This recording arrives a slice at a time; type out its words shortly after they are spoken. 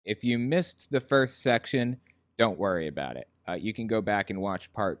If you missed the first section, don't worry about it. You can go back and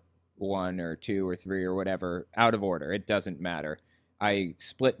watch part 1 or 2 or 3 or whatever out of order. It doesn't matter. I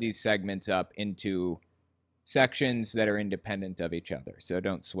split these segments up into sections that are independent of each other, so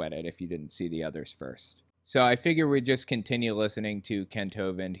don't sweat it if you didn't see the others first. So I figure we just continue listening to Kent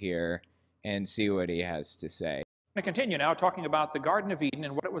Hovind here and see what he has to say. I'm going to continue now talking about the Garden of Eden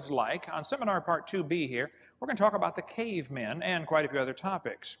and what it was like. On Seminar Part 2b here, we're going to talk about the cavemen and quite a few other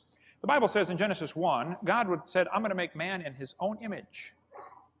topics. The Bible says in Genesis 1, God said, I'm going to make man in his own image.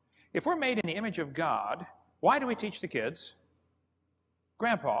 If we're made in the image of God, why do we teach the kids?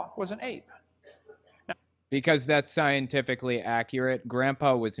 Grandpa was an ape. Because that's scientifically accurate.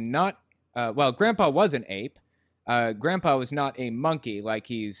 Grandpa was not, Grandpa was an ape. Grandpa was not a monkey like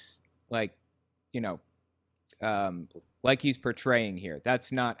he's portraying here.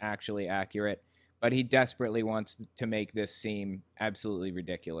 That's not actually accurate, but he desperately wants to make this seem absolutely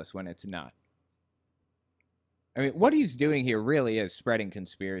ridiculous when it's not. I mean, what he's doing here really is spreading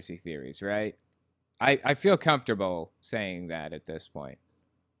conspiracy theories, right? I feel comfortable saying that at this point.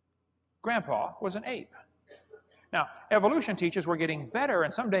 Grandpa was an ape. Now, evolution teaches we're getting better,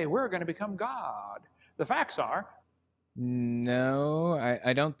 and someday we're going to become God. The facts are... No,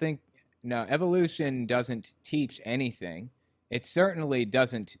 I don't think... No, evolution doesn't teach anything. It certainly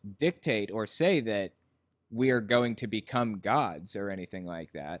doesn't dictate or say that we are going to become gods or anything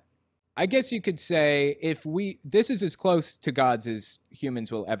like that. I guess you could say this is as close to gods as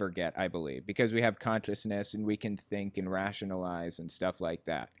humans will ever get, I believe, because we have consciousness and we can think and rationalize and stuff like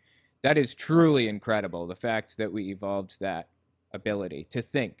that. That is truly incredible, the fact that we evolved that ability to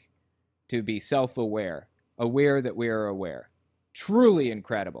think, to be self-aware, aware that we are aware. Truly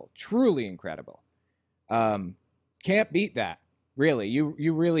incredible, truly incredible. Can't beat that, really.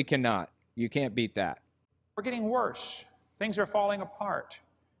 You really cannot. You can't beat that. We're getting worse. Things are falling apart.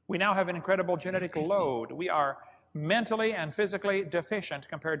 We now have an incredible genetic load. We are mentally and physically deficient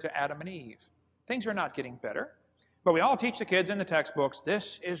compared to Adam and Eve. Things are not getting better. But we all teach the kids in the textbooks,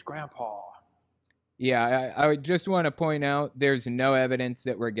 this is Grandpa. Yeah, I just want to point out there's no evidence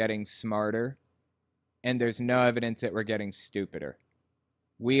that we're getting smarter, and there's no evidence that we're getting stupider.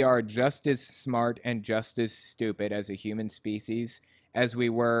 We are just as smart and just as stupid as a human species as we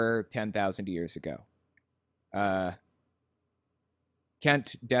were 10,000 years ago.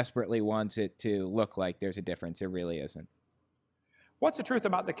 Kent desperately wants it to look like there's a difference. There really isn't. What's the truth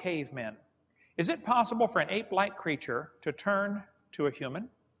about the cavemen? Is it possible for an ape-like creature to turn to a human?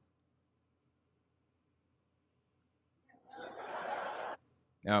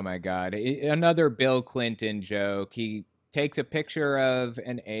 Oh my God. Another Bill Clinton joke. He takes a picture of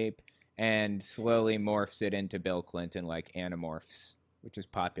an ape and slowly morphs it into Bill Clinton like Animorphs, which is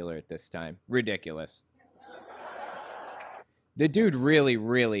popular at this time. Ridiculous. The dude really,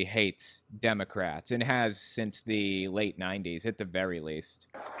 really hates Democrats and has since the late 90s, at the very least.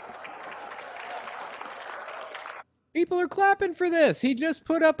 People are clapping for this. He just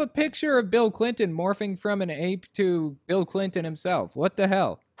put up a picture of Bill Clinton morphing from an ape to Bill Clinton himself. What the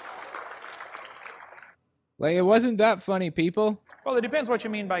hell? Like, it wasn't that funny, people. Well, it depends what you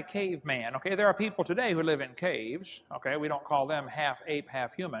mean by caveman. Okay, there are people today who live in caves. Okay, we don't call them half ape,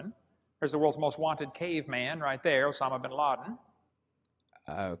 half human. There's the world's most wanted caveman right there, Osama bin Laden.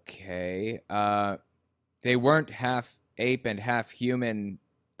 Okay. They weren't half ape and half human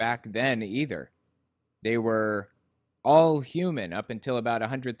back then either. They were all human up until about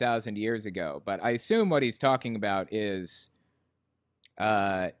 100,000 years ago. But I assume what he's talking about is,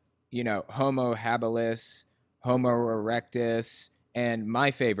 Homo habilis, Homo erectus, and my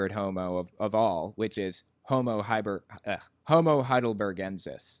favorite Homo of all, which is Homo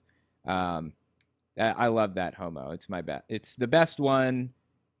heidelbergensis. I love that Homo. It's my best. It's the best one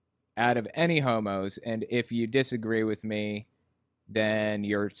out of any Homos, and if you disagree with me, then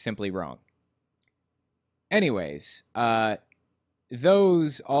you're simply wrong. Anyways,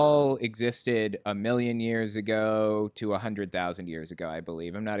 those all existed 1,000,000 years ago to 100,000 years ago, I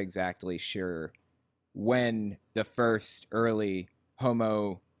believe. I'm not exactly sure when the first early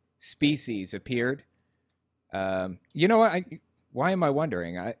Homo species appeared. You know what? Why am I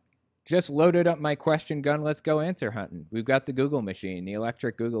wondering? I just loaded up my question gun. Let's go answer hunting. We've got the Google machine, the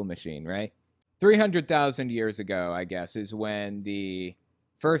electric Google machine, right? 300,000 years ago, I guess, is when the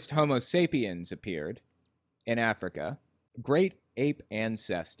first Homo sapiens appeared in Africa. Great ape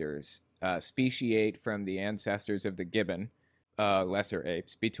ancestors speciate from the ancestors of the gibbon, lesser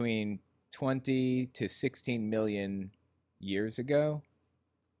apes, between 20 to 16 million years ago.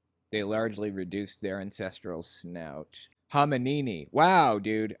 They largely reduced their ancestral snout. Hominini. Wow,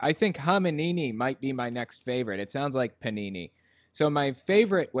 dude. I think hominini might be my next favorite. It sounds like panini. So my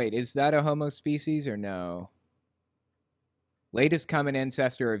favorite, wait, is that a Homo species or no? Latest common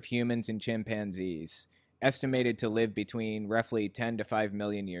ancestor of humans and chimpanzees, estimated to live between roughly 10 to 5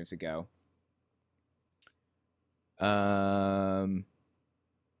 million years ago.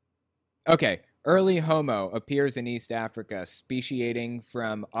 Okay, early Homo appears in East Africa, speciating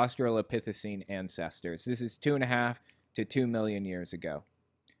from Australopithecine ancestors. This is 2.5 to 2 million years ago.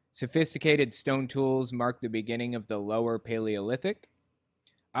 Sophisticated stone tools mark the beginning of the lower Paleolithic.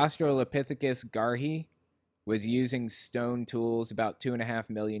 Australopithecus garhi was using stone tools about 2.5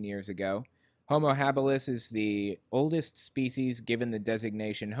 million years ago. Homo habilis is the oldest species given the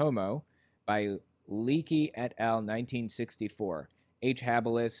designation Homo by Leakey et al. 1964. H.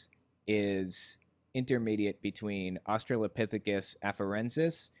 habilis is intermediate between Australopithecus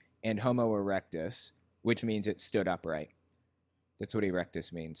afarensis and Homo erectus, which means it stood upright. That's what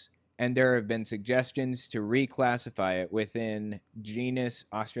erectus means. And there have been suggestions to reclassify it within genus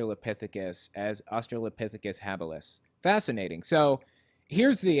Australopithecus as Australopithecus habilis. Fascinating. So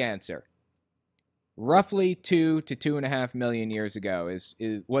here's the answer. Roughly 2 to 2.5 million years ago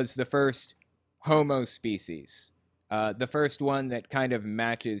was the first Homo species. The first one that kind of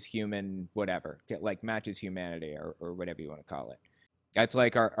matches human whatever, like matches humanity or whatever you want to call it. That's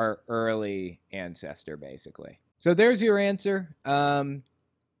like our early ancestor, basically. So there's your answer.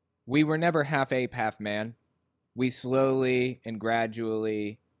 We were never half ape, half man. We slowly and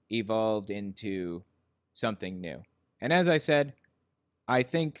gradually evolved into something new. And as I said, I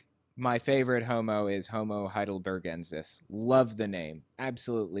think my favorite Homo is Homo heidelbergensis. Love the name.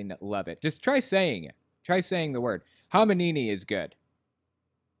 Absolutely love it. Just try saying it. Try saying the word. Hominini is good.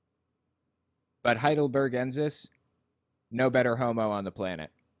 But heidelbergensis, no better Homo on the planet.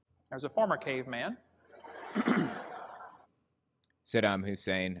 There's a former caveman. Saddam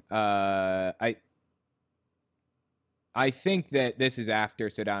Hussein. I think that this is after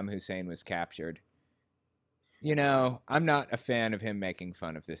Saddam Hussein was captured. You know, I'm not a fan of him making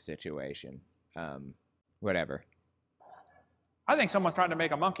fun of this situation. Whatever. I think someone's trying to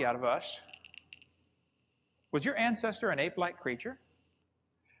make a monkey out of us. Was your ancestor an ape-like creature?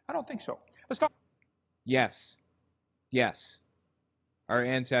 I don't think so. Let's talk. Yes. Yes. Our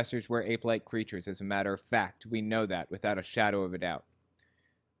ancestors were ape-like creatures, as a matter of fact. We know that without a shadow of a doubt.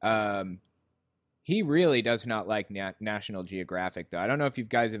 He really does not like National Geographic, though. I don't know if you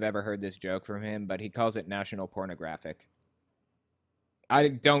guys have ever heard this joke from him, but he calls it National Pornographic. I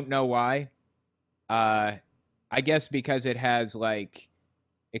don't know why. I guess because it has, like,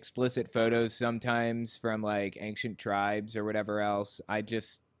 explicit photos sometimes from, like, ancient tribes or whatever else.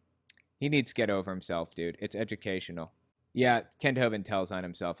 He needs to get over himself, dude. It's educational. Yeah, Kent Hovind tells on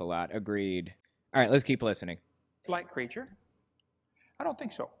himself a lot. Agreed. All right, let's keep listening. Like creature? I don't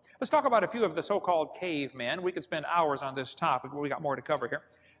think so. Let's talk about a few of the so-called cavemen. We could spend hours on this topic, but we got more to cover here.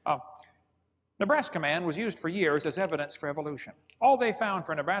 Nebraska man was used for years as evidence for evolution. All they found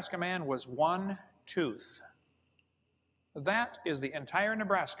for Nebraska man was one tooth. That is the entire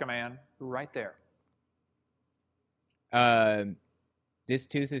Nebraska man right there. This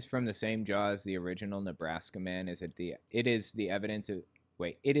tooth is from the same jaw as the original Nebraska man. It is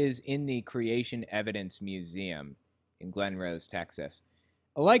in the Creation Evidence Museum in Glen Rose, Texas.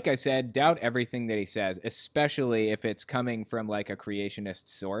 Like I said, doubt everything that he says, especially if it's coming from like a creationist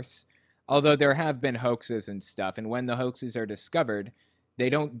source. Although there have been hoaxes and stuff, and when the hoaxes are discovered, they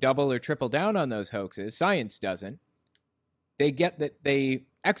don't double or triple down on those hoaxes. Science doesn't. They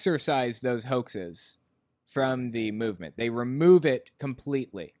exorcise those hoaxes from the movement. They remove it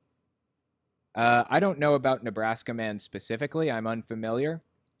completely. I don't know about Nebraska man specifically. I'm unfamiliar.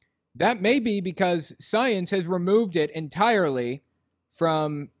 That may be because science has removed it entirely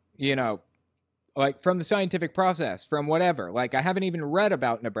from, from the scientific process, from whatever. Like, I haven't even read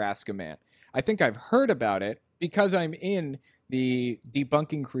about Nebraska man. I think I've heard about it because I'm in the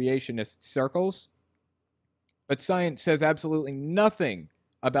debunking creationist circles. But science says absolutely nothing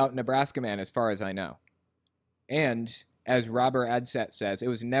about Nebraska man as far as I know. And as Robert Adset says, it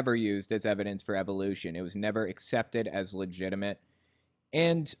was never used as evidence for evolution. It was never accepted as legitimate.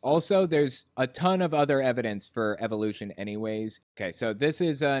 And also, there's a ton of other evidence for evolution anyways. Okay, so this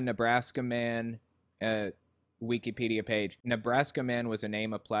is a Nebraska man Wikipedia page. Nebraska man was a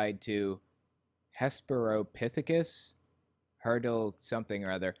name applied to Hesperopithecus, hurdle something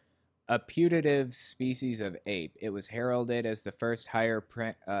or other, a putative species of ape. It was heralded as the first higher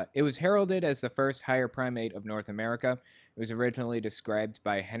primate of North America. It was originally described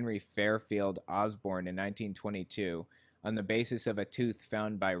by Henry Fairfield Osborne in 1922 on the basis of a tooth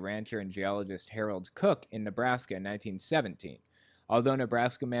found by rancher and geologist Harold Cook in Nebraska in 1917. Although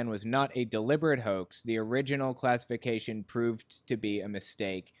Nebraska Man was not a deliberate hoax, the original classification proved to be a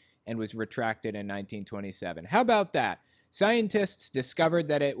mistake and was retracted in 1927. How about that? Scientists discovered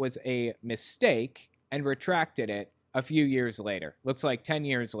that it was a mistake and retracted it a few years later. Looks like 10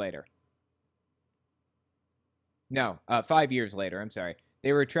 years later. No, 5 years later, I'm sorry.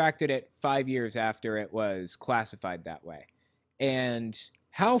 They retracted it 5 years after it was classified that way. And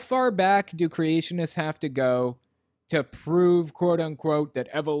how far back do creationists have to go to prove, quote unquote, that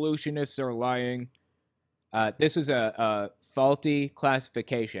evolutionists are lying? This was a faulty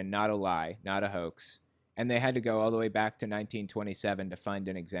classification, not a lie, not a hoax. And they had to go all the way back to 1927 to find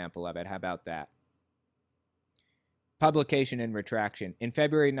an example of it. How about that? Publication and retraction. In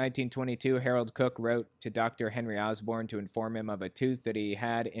February 1922, Harold Cook wrote to Dr. Henry Osborn to inform him of a tooth that he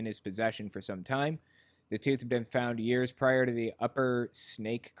had in his possession for some time. The tooth had been found years prior in the upper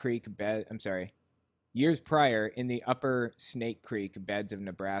Snake Creek beds of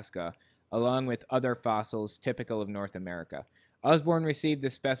Nebraska, along with other fossils typical of North America. Osborn received the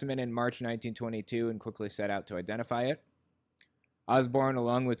specimen in March 1922 and quickly set out to identify it. Osborn,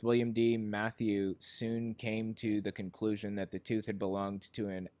 along with William D. Matthew, soon came to the conclusion that the tooth had belonged to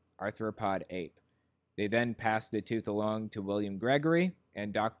an arthropod ape. They then passed the tooth along to William Gregory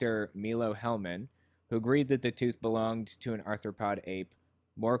and Dr. Milo Hellman, who agreed that the tooth belonged to an arthropod ape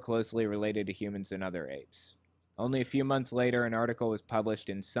more closely related to humans than other apes. Only a few months later, an article was published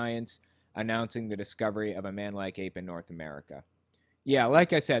in Science announcing the discovery of a man-like ape in North America. Yeah,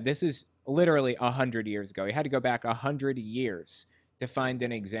 like I said, this is literally 100 years ago. You had to go back 100 years to find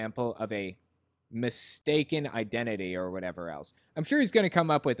an example of a mistaken identity or whatever else. I'm sure he's going to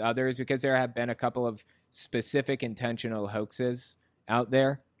come up with others because there have been a couple of specific intentional hoaxes out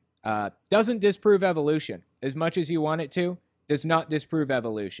there. Doesn't disprove evolution as much as you want it to. Does not disprove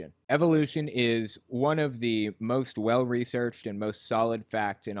evolution. Evolution is one of the most well-researched and most solid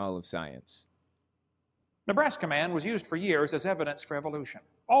facts in all of science. Nebraska Man was used for years as evidence for evolution.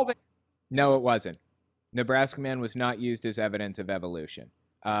 No, it wasn't. Nebraska Man was not used as evidence of evolution.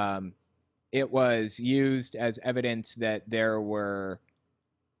 It was used as evidence that there were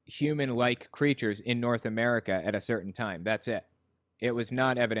human-like creatures in North America at a certain time. That's it. It was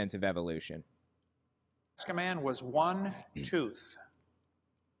not evidence of evolution. Nebraska Man was one tooth.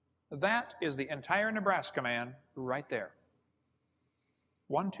 That is the entire Nebraska Man right there.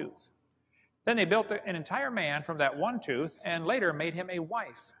 One tooth. Then they built an entire man from that one tooth and later made him a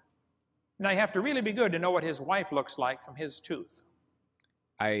wife. Now you have to really be good to know what his wife looks like from his tooth.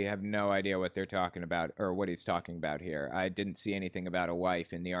 I have no idea what they're talking about or what he's talking about here. I didn't see anything about a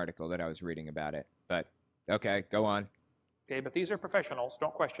wife in the article that I was reading about it. But, okay, go on. Okay, but these are professionals.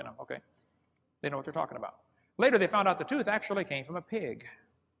 Don't question them, okay? They know what they're talking about. Later they found out the tooth actually came from a pig.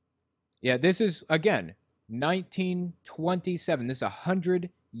 Yeah, this is, again, 1927. This is 100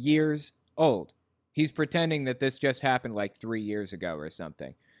 years old. He's pretending that this just happened like 3 years ago or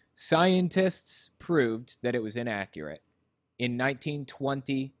something. Scientists proved that it was inaccurate in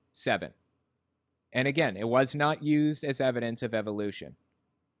 1927. And again, it was not used as evidence of evolution.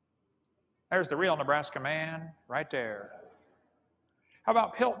 There's the real Nebraska Man right there. How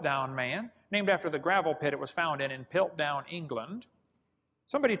about Piltdown Man, named after the gravel pit it was found in Piltdown, England.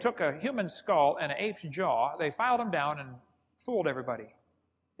 Somebody took a human skull and an ape's jaw, they filed them down and fooled everybody.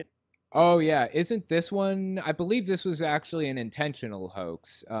 Oh, yeah. Isn't this one... I believe this was actually an intentional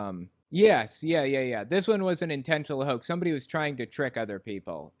hoax. Yes, yeah. This one was an intentional hoax. Somebody was trying to trick other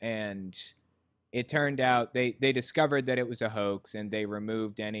people, and it turned out they discovered that it was a hoax, and they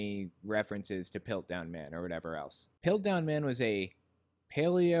removed any references to Piltdown Man or whatever else. Piltdown Man was a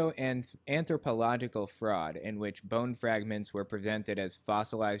paleo-anthropological fraud in which bone fragments were presented as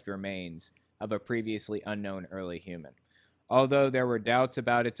fossilized remains of a previously unknown early human. Although there were doubts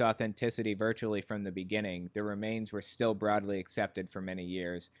about its authenticity virtually from the beginning, the remains were still broadly accepted for many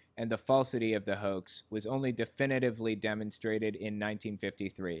years, and the falsity of the hoax was only definitively demonstrated in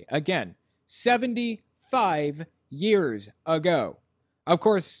 1953. Again, 75 years ago. Of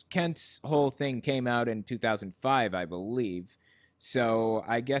course, Kent's whole thing came out in 2005, I believe, so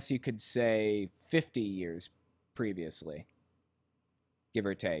I guess you could say 50 years previously, give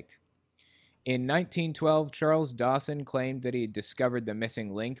or take. In 1912, Charles Dawson claimed that he had discovered the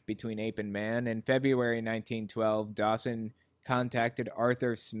missing link between ape and man. In February 1912, Dawson contacted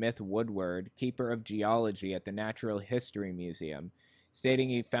Arthur Smith Woodward, keeper of geology at the Natural History Museum, stating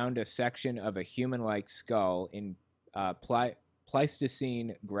he found a section of a human-like skull in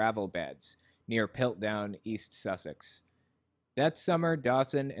Pleistocene gravel beds near Piltdown, East Sussex. That summer,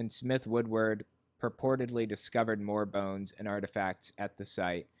 Dawson and Smith Woodward purportedly discovered more bones and artifacts at the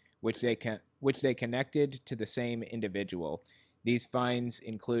site, which they connected to the same individual. These finds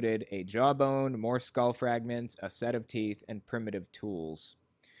included a jawbone, more skull fragments, a set of teeth, and primitive tools.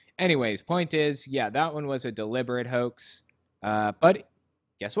 Anyways, point is, yeah, that one was a deliberate hoax. But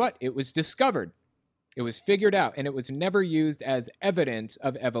guess what? It was discovered. It was figured out, and it was never used as evidence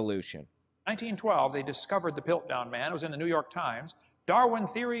of evolution. 1912, they discovered the Piltdown Man. It was in the New York Times. Darwin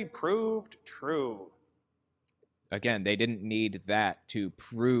theory proved true. Again, they didn't need that to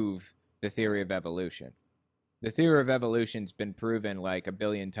prove the theory of evolution. The theory of evolution's been proven like a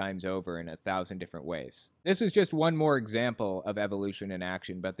billion times over in 1,000 different ways. This is just one more example of evolution in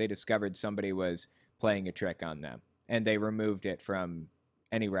action, but they discovered somebody was playing a trick on them, and they removed it from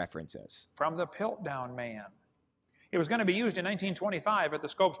any references. From the Piltdown Man. It was going to be used in 1925 at the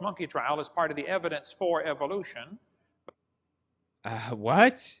Scopes monkey trial as part of the evidence for evolution.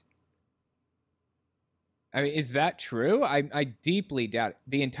 What? I mean, is that true? I deeply doubt it.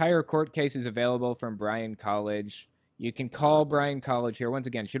 The entire court case is available from Bryan College. You can call Bryan College here. Once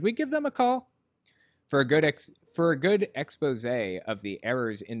again, should we give them a call? For a good expose of the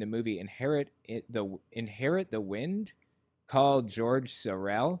errors in the movie Inherit the Wind, call George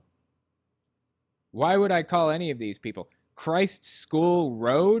Sorrell. Why would I call any of these people? Christ School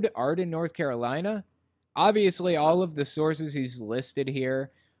Road, Arden, North Carolina? Obviously, all of the sources he's listed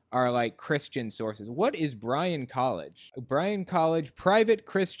here are like Christian sources. What is Bryan College? Bryan College, private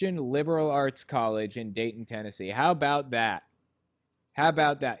Christian liberal arts college in Dayton, Tennessee. How about that? How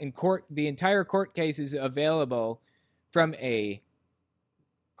about that? In court, the entire court case is available from a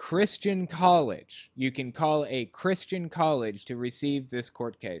Christian college. You can call a Christian college to receive this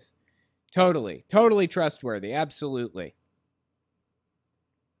court case. Totally trustworthy. Absolutely.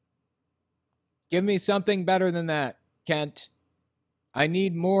 Give me something better than that, Kent. I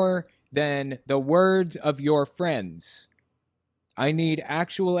need more than the words of your friends. I need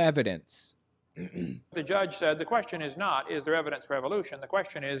actual evidence. The judge said the question is not, is there evidence for evolution? The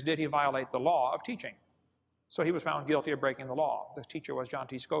question is, did he violate the law of teaching? So he was found guilty of breaking the law. The teacher was John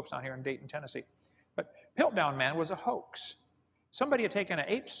T. Scopes down here in Dayton, Tennessee. But Piltdown Man was a hoax. Somebody had taken an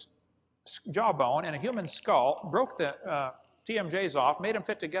ape's jawbone and a human skull, broke the TMJs off, made them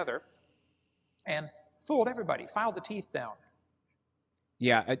fit together, and fooled everybody, filed the teeth down.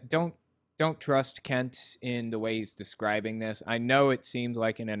 Yeah, don't trust Kent in the way he's describing this. I know it seems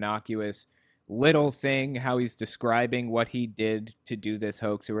like an innocuous little thing, how he's describing what he did to do this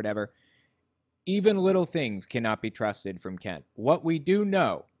hoax or whatever. Even little things cannot be trusted from Kent. What we do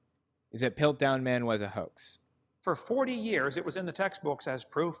know is that Piltdown Man was a hoax. For 40 years, it was in the textbooks as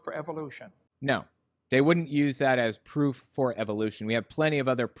proof for evolution. No, they wouldn't use that as proof for evolution. We have plenty of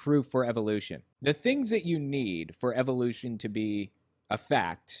other proof for evolution. The things that you need for evolution to be a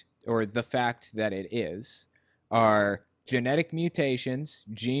fact, or the fact that it is, are genetic mutations,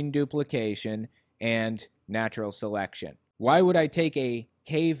 gene duplication, and natural selection. Why would I take a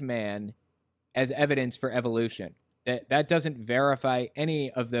caveman as evidence for evolution? That doesn't verify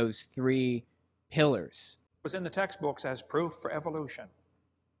any of those three pillars. It was in the textbooks as proof for evolution.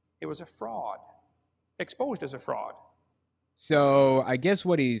 It was a fraud, exposed as a fraud. So I guess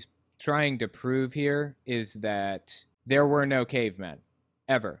what he's trying to prove here is that there were no cavemen,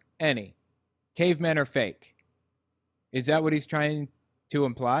 ever, any. Cavemen are fake. Is that what he's trying to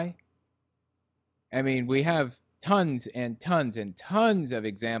imply? I mean, we have tons and tons and tons of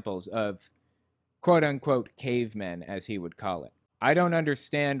examples of quote-unquote cavemen, as he would call it. I don't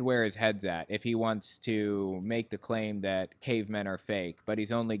understand where his head's at if he wants to make the claim that cavemen are fake, but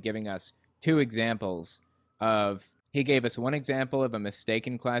he's only giving us two examples of... He gave us one example of a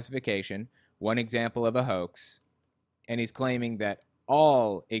mistaken classification, one example of a hoax, and he's claiming that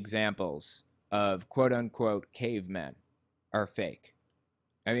all examples of quote-unquote cavemen are fake.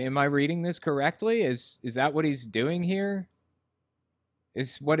 I mean, am I reading this correctly? Is that what he's doing here?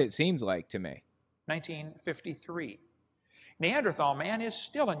 Is what it seems like to me. 1953. Neanderthal Man is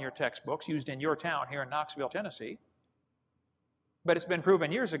still in your textbooks, used in your town here in Knoxville, Tennessee. But it's been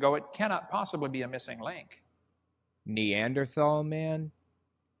proven years ago it cannot possibly be a missing link. Neanderthal Man?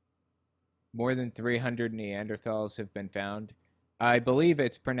 More than 300 Neanderthals have been found. I believe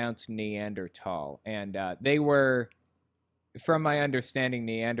it's pronounced Neanderthal. And they were, from my understanding,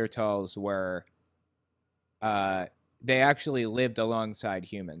 Neanderthals were, they actually lived alongside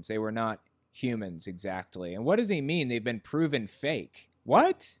humans. They were not humans exactly. And what does he mean? They've been proven fake.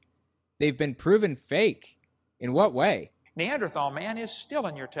 What? They've been proven fake? In what way? Neanderthal Man is still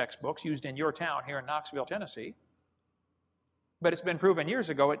in your textbooks, used in your town here in Knoxville, Tennessee. But it's been proven years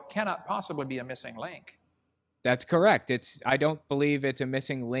ago it cannot possibly be a missing link. That's correct. I don't believe it's a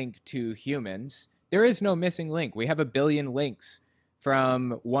missing link to humans. There is no missing link. We have a billion links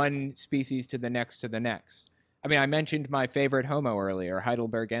from one species to the next to the next. I mean, I mentioned my favorite Homo earlier,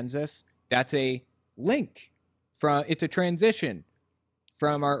 Heidelbergensis. That's a link it's a transition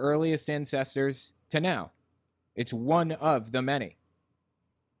from our earliest ancestors to now. It's one of the many.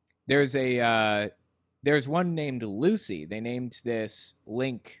 There's there's one named Lucy. They named this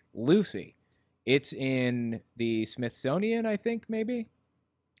link Lucy. It's in the Smithsonian, I think, maybe.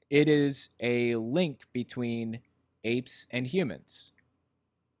 It is a link between apes and humans.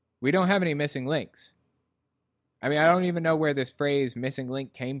 We don't have any missing links. I mean, I don't even know where this phrase missing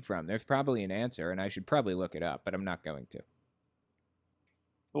link came from. There's probably an answer, and I should probably look it up, but I'm not going to.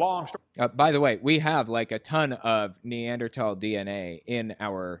 Long story. By the way, we have like a ton of Neanderthal DNA in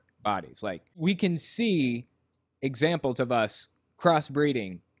our bodies. Like, we can see examples of us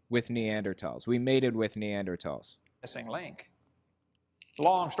crossbreeding with Neanderthals. We mated with Neanderthals. Missing link.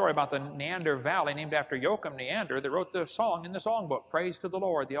 Long story about the Neander Valley, named after Joachim Neander, that wrote the song in the songbook, Praise to the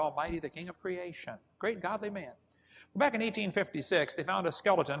Lord, the Almighty, the King of Creation. Great godly man. Well, back in 1856, they found a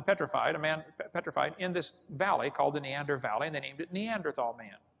skeleton petrified, a man petrified in this valley called the Neander Valley, and they named it Neanderthal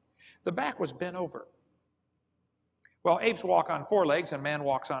Man. The back was bent over. Well, apes walk on four legs and man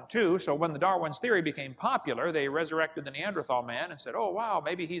walks on two, so when the Darwin's theory became popular, they resurrected the Neanderthal man and said, oh, wow,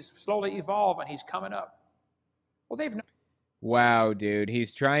 maybe he's slowly evolved and he's coming up. Well, they've... Wow, dude,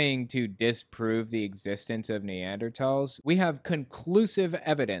 he's trying to disprove the existence of Neanderthals. We have conclusive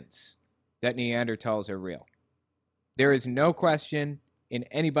evidence that Neanderthals are real. There is no question in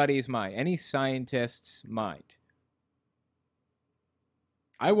anybody's mind, any scientist's mind.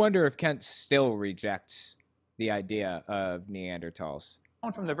 I wonder if Kent still rejects the idea of Neanderthals.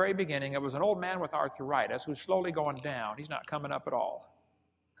 From the very beginning, it was an old man with arthritis who's slowly going down. He's not coming up at all.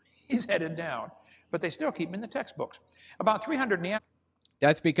 He's headed down. But they still keep him in the textbooks. About 300 Neanderthals.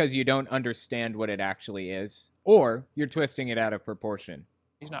 That's because you don't understand what it actually is, or you're twisting it out of proportion.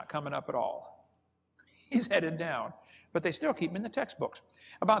 He's not coming up at all. He's headed down. But they still keep him in the textbooks.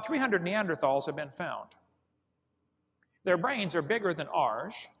 About 300 Neanderthals have been found. Their brains are bigger than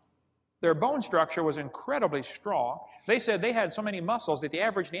ours. Their bone structure was incredibly strong. They said they had so many muscles that the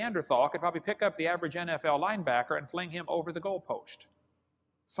average Neanderthal could probably pick up the average NFL linebacker and fling him over the goalpost.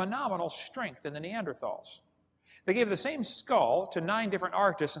 Phenomenal strength in the Neanderthals. They gave the same skull to 9 different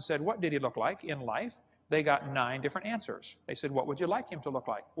artists and said, what did he look like in life? They got 9 different answers. They said, what would you like him to look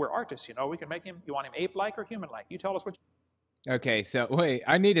like? We're artists, you know. We can make him, you want him ape-like or human-like? You tell us what you... Okay, so wait,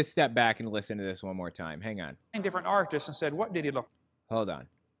 I need to step back and listen to this one more time. Hang on. 9 different artists and said, what did he look like? Hold on.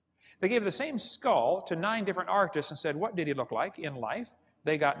 They gave the same skull to 9 different artists and said, what did he look like in life?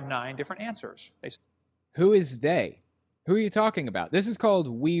 They got 9 different answers. They said, who is they? Who are you talking about? This is called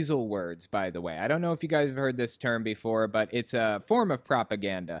weasel words, by the way. I don't know if you guys have heard this term before, but it's a form of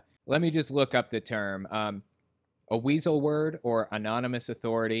propaganda. Let me just look up the term. A weasel word, or anonymous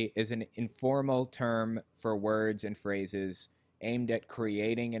authority, is an informal term for words and phrases aimed at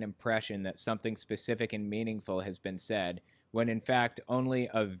creating an impression that something specific and meaningful has been said, when in fact only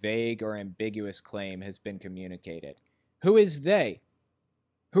a vague or ambiguous claim has been communicated. Who is they?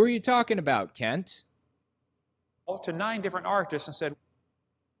 Who are you talking about, Kent? To 9 different artists and said,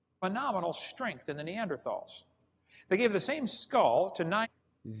 phenomenal strength in the Neanderthals. They gave the same skull to 9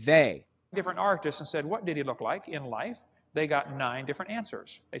 different artists and said, what did he look like in life? They got 9 different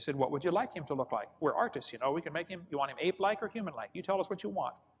answers. They said, what would you like him to look like? We're artists, you know. We can make him, you want him ape-like or human-like? You tell us what you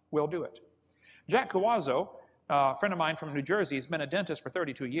want. We'll do it. Jack Cuazzo, a friend of mine from New Jersey, has been a dentist for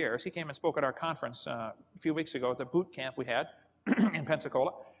 32 years. He came and spoke at our conference a few weeks ago at the boot camp we had in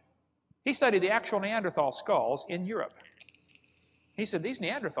Pensacola. He studied the actual Neanderthal skulls in Europe. He said these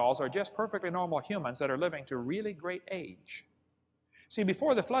Neanderthals are just perfectly normal humans that are living to really great age. See,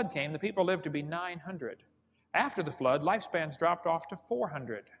 before the flood came, the people lived to be 900. After the flood, lifespans dropped off to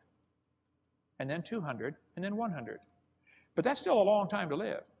 400, and then 200, and then 100. But that's still a long time to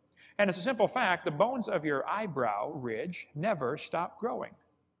live. And it's a simple fact, the bones of your eyebrow ridge never stop growing.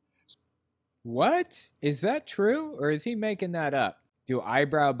 What? Is that true, or is he making that up? Do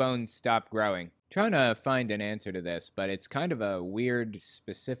eyebrow bones stop growing? I'm trying to find an answer to this, but it's kind of a weird,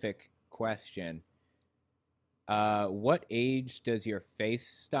 specific question. What age does your face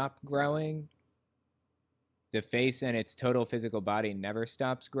stop growing? The face and its total physical body never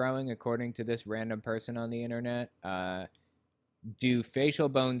stops growing, according to this random person on the internet. Do facial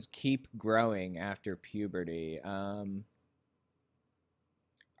bones keep growing after puberty?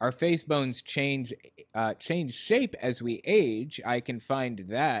 Our face bones change shape as we age. I can find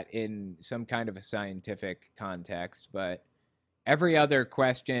that in some kind of a scientific context, but every other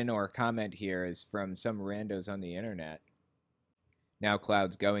question or comment here is from some randos on the internet. Now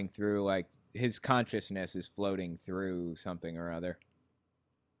Cloud's going through, like, his consciousness is floating through something or other.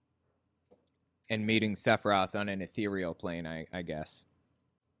 And meeting Sephiroth on an ethereal plane, I guess.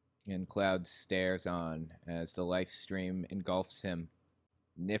 And Cloud stares on as the life stream engulfs him.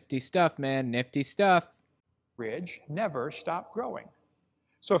 Nifty stuff, man, nifty stuff. Ridge never stopped growing.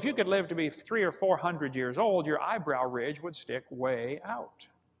 So if you could live to be 300 or 400 years old, your eyebrow ridge would stick way out.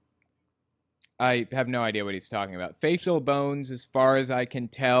 I have no idea what he's talking about. Facial bones, as far as I can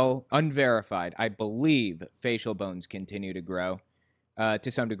tell, unverified. I believe facial bones continue to grow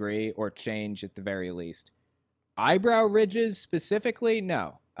to some degree or change at the very least. Eyebrow ridges specifically,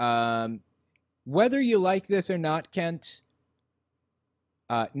 no. Whether you like this or not, Kent,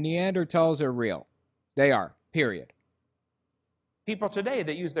 Neanderthals are real. They are, period. People today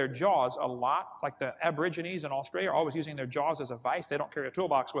that use their jaws a lot, like the Aborigines in Australia, are always using their jaws as a vice. They don't carry a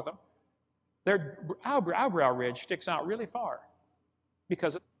toolbox with them. Their eyebrow ridge sticks out really far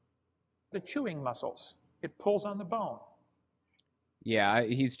because of the chewing muscles. It pulls on the bone. Yeah,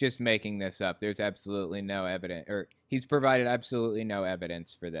 he's just making this up. There's absolutely no evidence, or he's provided absolutely no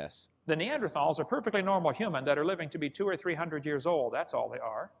evidence for this. The Neanderthals are perfectly normal human that are living to be 200 or 300 years old. That's all they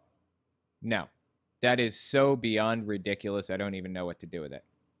are. No. That is so beyond ridiculous, I don't even know what to do with it.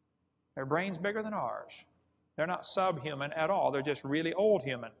 Their brain's bigger than ours. They're not subhuman at all. They're just really old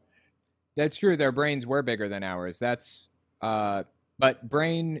human. That's true. Their brains were bigger than ours. But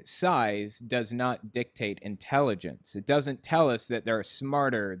brain size does not dictate intelligence. It doesn't tell us that they're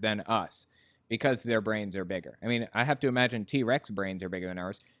smarter than us because their brains are bigger. I mean, I have to imagine T-Rex brains are bigger than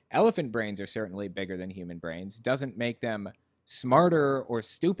ours. Elephant brains are certainly bigger than human brains. Doesn't make them smarter or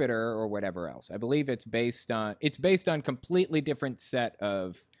stupider or whatever else. I believe it's based on completely different set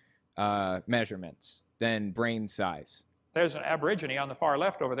of measurements than brain size. There's an Aborigine on the far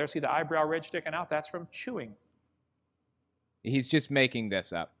left over there. See the eyebrow ridge sticking out? That's from chewing. He's just making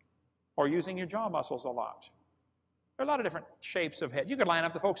this up. Or using your jaw muscles a lot. There are a lot of different shapes of head. You could line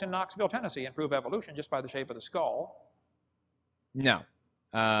up the folks in Knoxville, Tennessee and prove evolution just by the shape of the skull. No.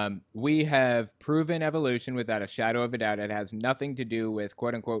 We have proven evolution without a shadow of a doubt. It has nothing to do with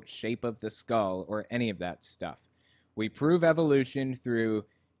quote-unquote shape of the skull or any of that stuff. We prove evolution through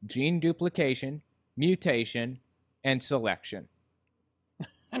gene duplication, mutation, and selection.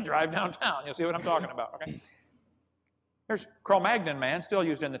 And drive downtown. You'll see what I'm talking about, okay? There's Cro-Magnon man, still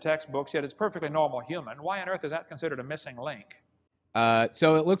used in the textbooks, yet it's perfectly normal human. Why on earth is that considered a missing link?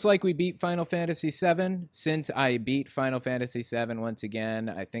 So it looks like we beat Final Fantasy VII. Since I beat Final Fantasy VII once again,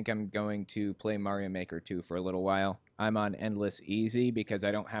 I think I'm going to play Mario Maker 2 for a little while. I'm on Endless Easy because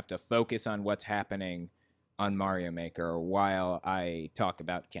I don't have to focus on what's happening on Mario Maker while I talk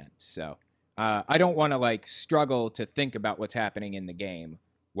about Kent. So I don't want to struggle to think about what's happening in the game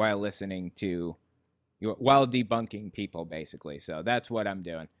while debunking people, basically. So that's what I'm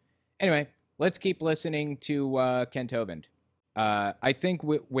doing. Anyway, let's keep listening to Kent Hovind. I think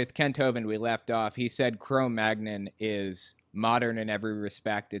with Kent Hovind we left off, he said Cro-Magnon is modern in every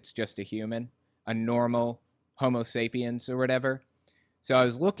respect. It's just a human, a normal Homo sapiens or whatever. So I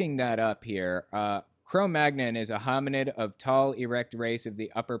was looking that up here. Cro-Magnon is a hominid of tall, erect race of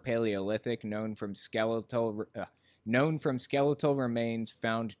the Upper Paleolithic, known from skeletal remains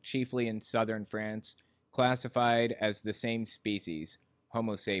found chiefly in southern France, classified as the same species,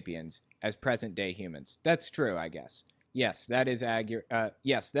 Homo sapiens, as present-day humans. That's true, I guess. Yes, that is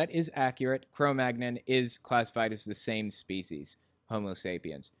accurate. Cro-Magnon is classified as the same species, Homo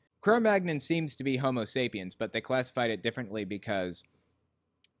sapiens. Cro-Magnon seems to be Homo sapiens, but they classified it differently because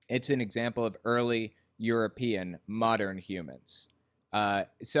it's an example of early European modern humans.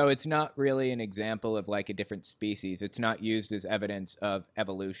 So it's not really an example of a different species. It's not used as evidence of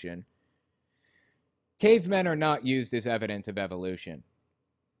evolution. Cavemen are not used as evidence of evolution.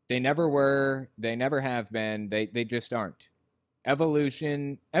 They never were, they never have been, they just aren't.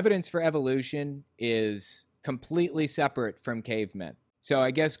 Evidence for evolution is completely separate from cavemen. So I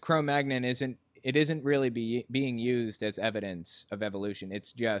guess Cro-Magnon isn't really being used as evidence of evolution.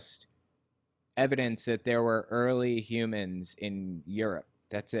 It's just evidence that there were early humans in Europe.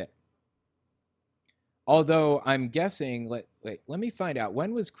 That's it. Although I'm guessing, let me find out.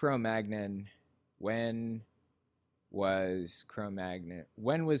 When was Cro-Magnon? When was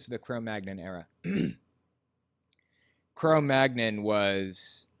the Cro-Magnon era? Cro-Magnon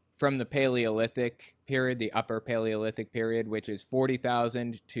was from the Paleolithic period, the Upper Paleolithic period, which is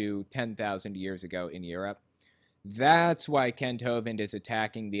 40,000 to 10,000 years ago in Europe. That's why Kent Hovind is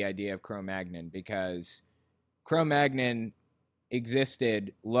attacking the idea of Cro-Magnon, because Cro-Magnon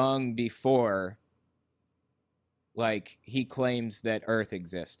existed long before, he claims that Earth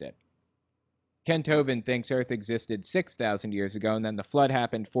existed. Kent Hovind thinks Earth existed 6,000 years ago, and then the flood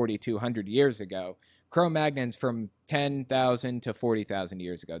happened 4,200 years ago. Cro-Magnon's from 10,000 to 40,000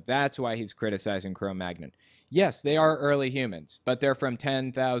 years ago. That's why he's criticizing Cro-Magnon. Yes, they are early humans, but they're from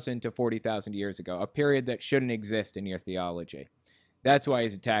 10,000 to 40,000 years ago, a period that shouldn't exist in your theology. That's why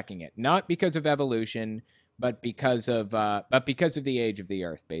he's attacking it. Not because of evolution, but because of the age of the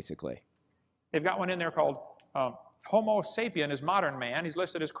Earth, basically. They've got one in there called Homo sapien is modern man. He's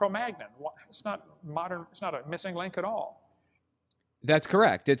listed as Cro-Magnon. It's not modern. It's not a missing link at all. That's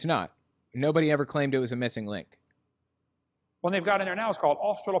correct. It's not. Nobody ever claimed it was a missing link. One they've got in there now is called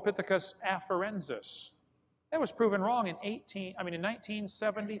Australopithecus afarensis. That was proven wrong in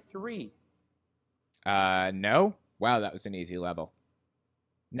 1973. No. Wow, that was an easy level.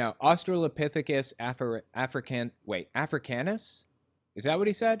 No, Australopithecus africanus? Is that what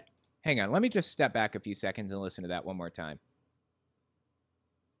he said? Hang on, let me just step back a few seconds and listen to that one more time.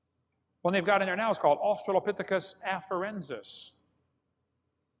 One they've got in there now is called Australopithecus afarensis.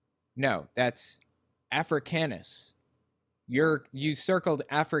 No, that's Africanus. You circled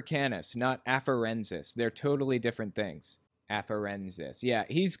Africanus, not afarensis. They're totally different things. Afarensis. Yeah,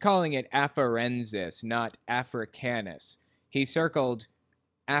 he's calling it afarensis, not Africanus. He circled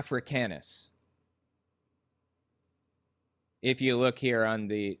Africanus. If you look here on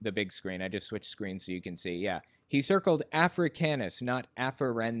the big screen, I just switched screens so you can see. Yeah, he circled Africanus, not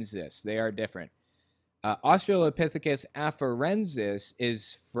afarensis. They are different. Australopithecus afarensis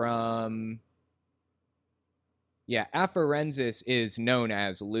is from... Yeah, afarensis is known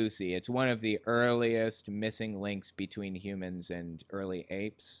as Lucy. It's one of the earliest missing links between humans and early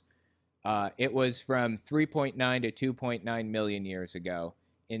apes. It was from 3.9 to 2.9 million years ago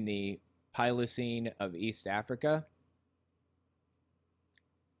in the Pliocene of East Africa.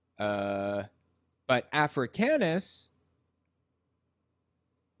 But Africanus,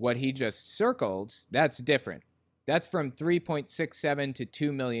 what he just circled, that's different. That's from 3.67 to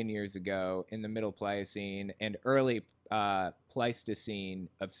 2 million years ago in the Middle Pliocene and early Pleistocene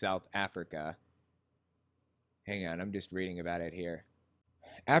of South Africa. Hang on, I'm just reading about it here.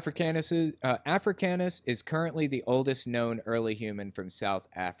 Africanus is currently the oldest known early human from South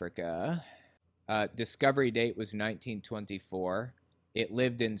Africa. Discovery date was 1924. It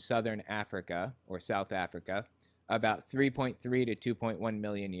lived in southern Africa, or South Africa, about 3.3 to 2.1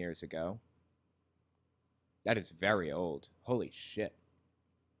 million years ago. That is very old. Holy shit.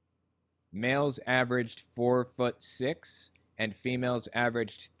 Males averaged 4'6", and females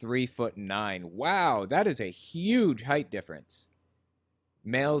averaged 3'9". Wow, that is a huge height difference.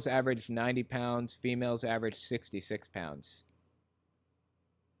 Males averaged 90 pounds, females averaged 66 pounds.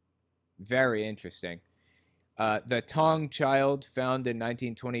 Very interesting. The Tong child found in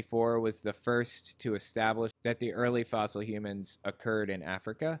 1924 was the first to establish that the early fossil humans occurred in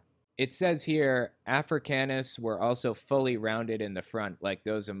Africa. It says here, Africanus were also fully rounded in the front like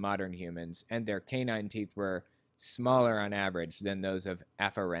those of modern humans, and their canine teeth were smaller on average than those of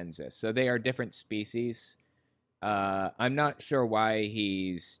Afarensis. So they are different species. I'm not sure why is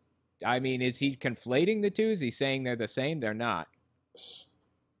he conflating the two? Is he saying they're the same? They're not.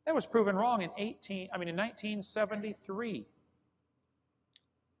 That was proven wrong in 1973.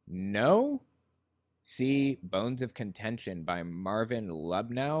 No? See Bones of Contention by Marvin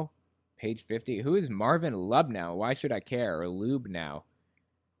Lubnow, page 50. Who is Marvin Lubnow? Why should I care? Or Lubnow?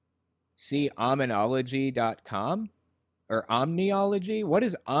 See Omniology.com? Or Omniology? What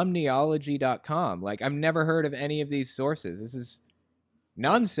is Omniology.com? Like, I've never heard of any of these sources. This is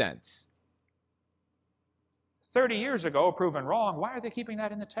nonsense. 30 years ago, proven wrong. Why are they keeping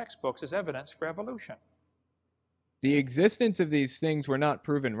that in the textbooks as evidence for evolution? The existence of these things were not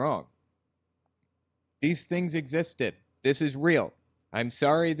proven wrong. These things existed. This is real. I'm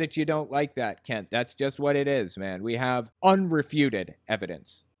sorry that you don't like that, Kent. That's just what it is, man. We have unrefuted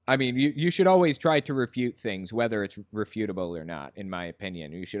evidence. I mean, you should always try to refute things, whether it's refutable or not, in my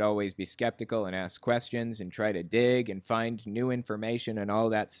opinion. You should always be skeptical and ask questions and try to dig and find new information and all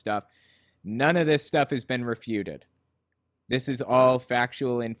that stuff. None of this stuff has been refuted. This is all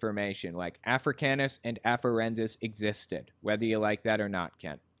factual information. Like, Africanus and Afarensis existed, whether you like that or not,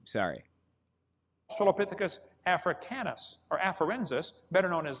 Kent. Sorry. Australopithecus africanus, or afarensis, better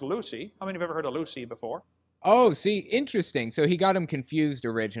known as Lucy. How many have ever heard of Lucy before? Oh, see, interesting. So he got him confused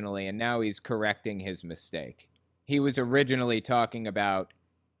originally, and now he's correcting his mistake. He was originally talking about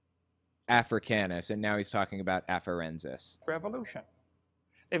Africanus, and now he's talking about Afarensis. For evolution.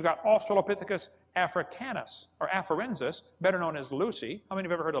 They've got Australopithecus africanus, or afarensis, better known as Lucy. How many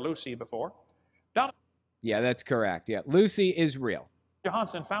have ever heard of Lucy before? Yeah, that's correct. Yeah, Lucy is real.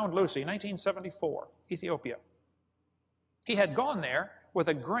 Johansen found Lucy in 1974, Ethiopia. He had gone there with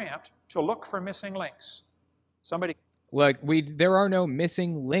a grant to look for missing links. Somebody... Look, there are no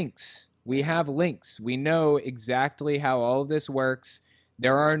missing links. We have links. We know exactly how all of this works.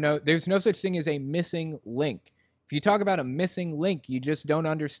 There's no such thing as a missing link. If you talk about a missing link, you just don't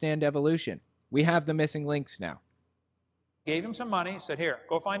understand evolution. We have the missing links now. Gave him some money, said, here,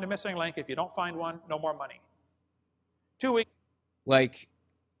 go find a missing link. If you don't find one, no more money. 2 weeks. Like,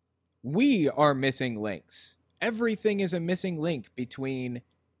 we are missing links. Everything is a missing link between,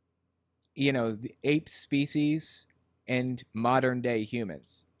 the ape species and modern day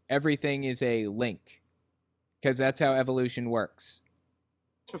humans. Everything is a link because that's how evolution works.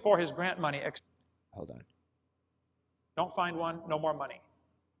 Before his grant money... Hold on. Don't find one, no more money.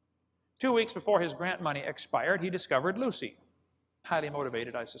 2 weeks before his grant money expired, he discovered Lucy. Highly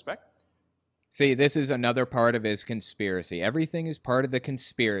motivated, I suspect. See, this is another part of his conspiracy. Everything is part of the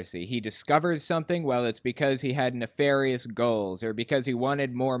conspiracy. He discovers something, well, it's because he had nefarious goals or because he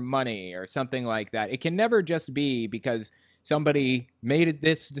wanted more money or something like that. It can never just be because somebody made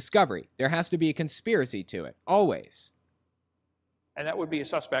this discovery. There has to be a conspiracy to it, always. And that would be a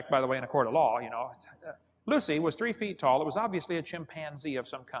suspect, by the way, in a court of law, Lucy was 3 feet tall. It was obviously a chimpanzee of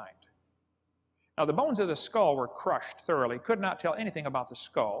some kind. Now, the bones of the skull were crushed thoroughly. Could not tell anything about the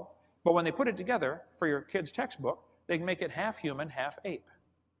skull. But when they put it together for your kid's textbook, they can make it half human, half ape.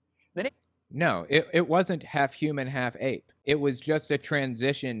 No, it wasn't half human, half ape. It was just a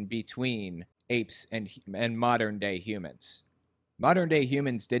transition between apes and modern day humans. Modern day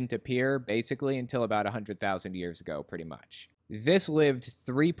humans didn't appear basically until about 100,000 years ago, pretty much. This lived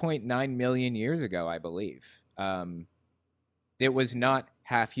 3.9 million years ago, I believe. It was not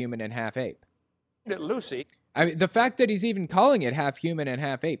half human and half ape. Lucy. I mean, the fact that he's even calling it half human and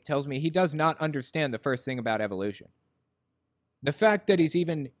half ape tells me he does not understand the first thing about evolution. The fact that he's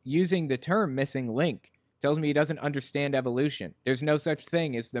even using the term missing link tells me he doesn't understand evolution. There's no such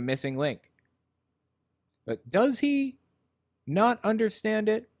thing as the missing link. But does he not understand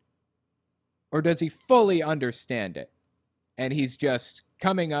it? Or does he fully understand it? And he's just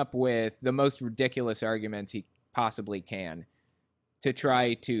coming up with the most ridiculous arguments he possibly can to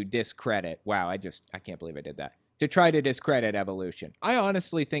try to discredit. Wow, I can't believe I did that. To try to discredit evolution. I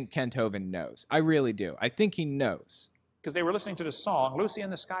honestly think Kent Hovind knows. I really do. I think he knows. Because they were listening to the song, Lucy in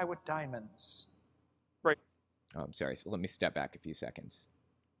the Sky with Diamonds. Right. Oh, I'm sorry. So let me step back a few seconds.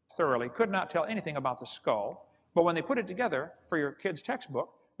 Thoroughly. Could not tell anything about the skull. But when they put it together for your kid's textbook,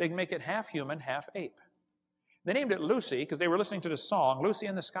 they can make it half human, half ape. They named it Lucy because they were listening to the song, Lucy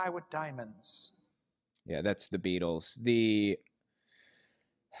in the Sky with Diamonds. Yeah, that's the Beatles. The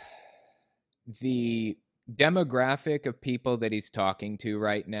demographic of people that he's talking to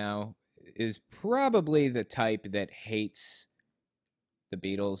right now is probably the type that hates the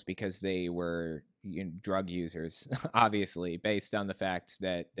Beatles because they were drug users, obviously, based on the fact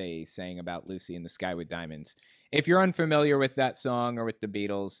that they sang about Lucy in the Sky with Diamonds. If you're unfamiliar with that song or with the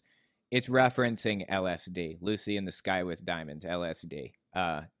Beatles, it's referencing LSD, Lucy in the Sky with Diamonds, LSD,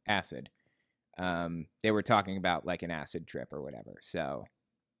 acid. They were talking about like an acid trip or whatever. So,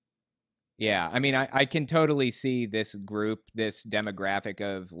 yeah, I mean, I can totally see this group, this demographic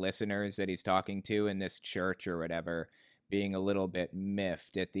of listeners that he's talking to in this church or whatever, being a little bit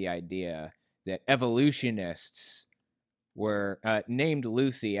miffed at the idea that evolutionists were named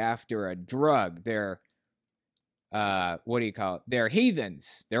Lucy after a drug. They're what do you call it? They're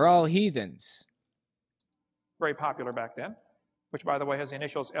heathens. They're all heathens. Very popular back then, which, by the way, has the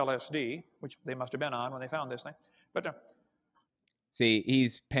initials LSD, which they must have been on when they found this thing. But see,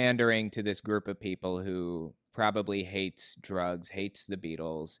 he's pandering to this group of people who probably hates drugs, hates the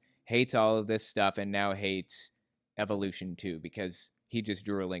Beatles, hates all of this stuff, and now hates evolution too, because he just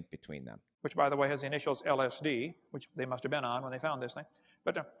drew a link between them. Which, by the way, has the initials LSD, which they must have been on when they found this thing.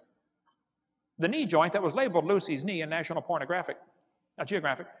 But the knee joint that was labeled Lucy's knee in National Geographic.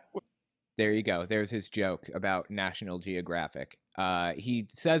 There you go. There's his joke about National Geographic. He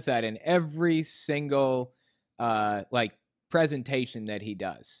says that in every single presentation that he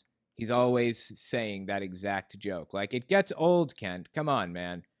does. He's always saying that exact joke. Like, it gets old, Kent. Come on,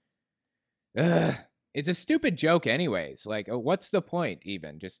 man. Ugh. It's a stupid joke anyways. Like, what's the point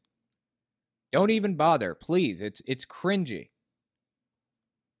even? Just don't even bother, please. It's cringy.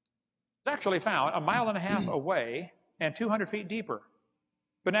 It's actually found 1.5 miles away and 200 feet deeper.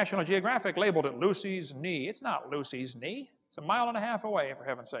 But National Geographic labeled it Lucy's knee. It's not Lucy's knee. It's 1.5 miles away, for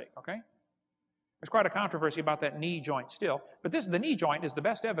heaven's sake, okay? There's quite a controversy about that knee joint still. But the knee joint is the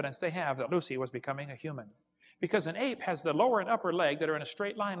best evidence they have that Lucy was becoming a human. Because an ape has the lower and upper leg that are in a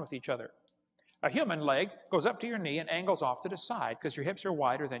straight line with each other. A human leg goes up to your knee and angles off to the side because your hips are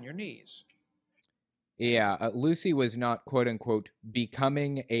wider than your knees. Yeah, Lucy was not, quote unquote,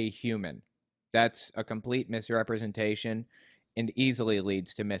 becoming a human. That's a complete misrepresentation and easily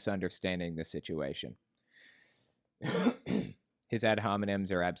leads to misunderstanding the situation. His ad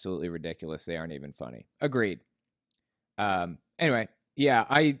hominems are absolutely ridiculous. They aren't even funny. Agreed. Anyway, yeah,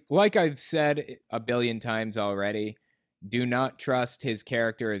 like I've said a billion times already, do not trust his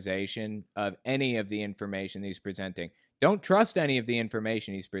characterization of any of the information he's presenting. Don't trust any of the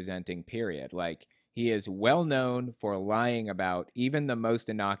information he's presenting, period. Like, he is well known for lying about even the most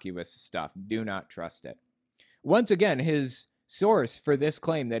innocuous stuff. Do not trust it. Once again, his source for this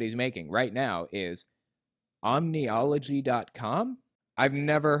claim that he's making right now is omniology.com. I've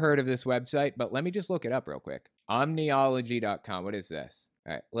never heard of this website, but let me just look it up real quick. Omniology.com. What is this?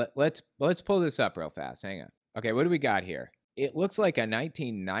 All right, let's pull this up real fast. Hang on. Okay, what do we got here? It looks like a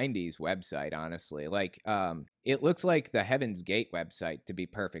 1990s website, honestly. Like, it looks like the Heaven's Gate website, to be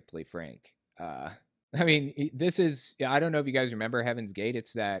perfectly frank. I mean, this is, I don't know if you guys remember Heaven's Gate.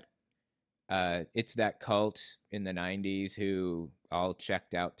 It's that cult in the 90s who all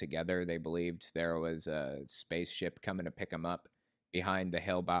checked out together. They believed there was a spaceship coming to pick them up behind the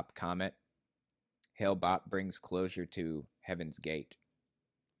Hale-Bopp comet. Hale-Bopp brings closure to Heaven's Gate.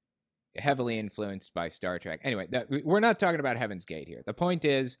 Heavily influenced by Star Trek. Anyway, we're not talking about Heaven's Gate here. The point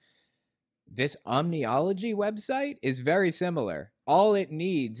is, this Omniology website is very similar. All it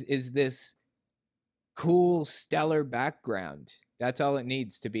needs is this cool, stellar background. That's all it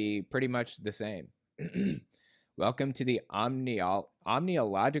needs to be pretty much the same. Welcome to the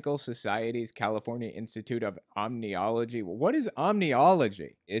Omniological Society's California Institute of Omniology. What is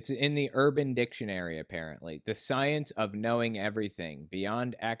omniology? It's in the Urban Dictionary, apparently. The science of knowing everything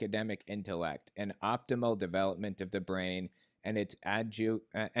beyond academic intellect and optimal development of the brain and its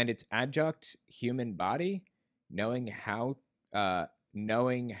adjunct human body. Knowing how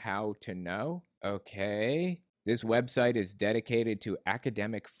to know. Okay. This website is dedicated to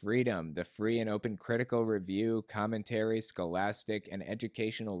academic freedom, the free and open critical review, commentary, scholastic, and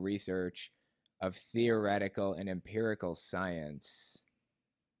educational research of theoretical and empirical science.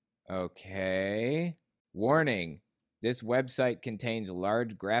 Okay. Warning. This website contains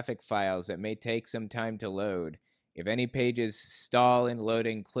large graphic files that may take some time to load. If any pages stall in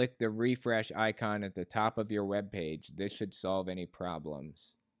loading, click the refresh icon at the top of your web page. This should solve any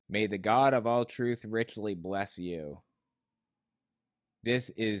problems. May the God of all truth richly bless you. This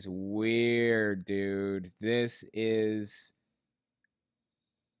is weird, dude. This is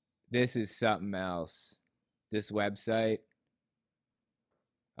something else. This website.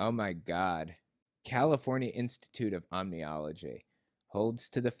 Oh my God. California Institute of Omniology holds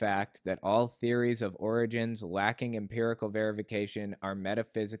to the fact that all theories of origins lacking empirical verification are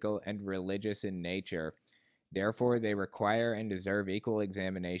metaphysical and religious in nature. Therefore, they require and deserve equal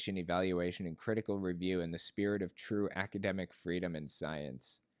examination, evaluation, and critical review in the spirit of true academic freedom and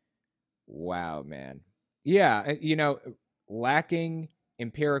science. Wow, man. Yeah, lacking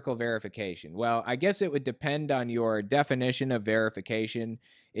empirical verification. Well, I guess it would depend on your definition of verification.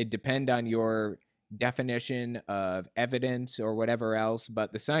 It'd depend on your definition of evidence or whatever else,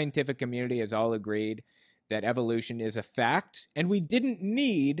 but the scientific community has all agreed that evolution is a fact, and we didn't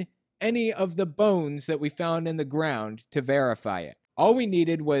need any of the bones that we found in the ground to verify it. All we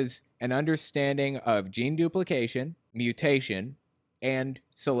needed was an understanding of gene duplication, mutation, and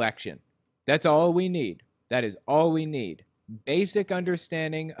selection. That's all we need. That is all we need. Basic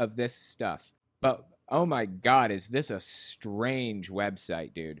understanding of this stuff. But oh my God, is this a strange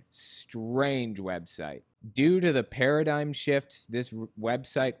website, dude? Strange website. Due to the paradigm shifts this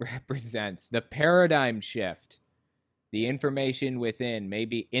website represents, the paradigm shift, the information within may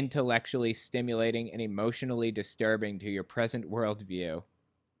be intellectually stimulating and emotionally disturbing to your present worldview.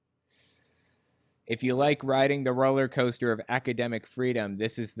 If you like riding the roller coaster of academic freedom,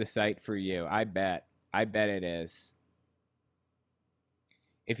 this is the site for you. I bet. I bet it is.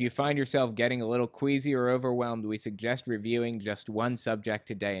 If you find yourself getting a little queasy or overwhelmed, we suggest reviewing just one subject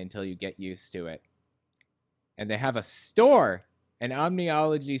today until you get used to it. And they have a store, an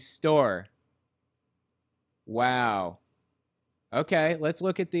Omniology store. Wow. Okay, let's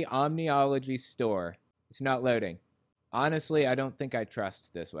look at the Omniology store. It's not loading. Honestly, I don't think I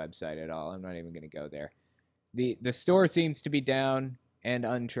trust this website at all. I'm not even going to go there. The store seems to be down and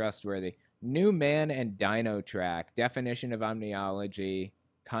untrustworthy. New man and dino track. Definition of Omniology.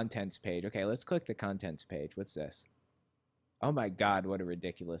 Contents page. Okay, let's click the contents page. What's this? Oh my God, what a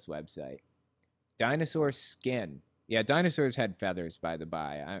ridiculous website. Dinosaur skin. Yeah, dinosaurs had feathers, by the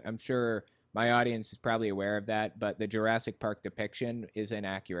by. I'm sure my audience is probably aware of that, but the Jurassic Park depiction is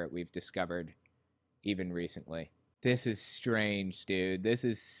inaccurate, we've discovered even recently. This is strange, dude. This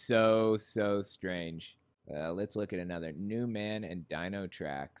is so, so strange. Let's look at another. New Man and Dino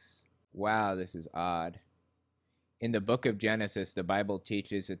Tracks. Wow, this is odd. In the book of Genesis, the Bible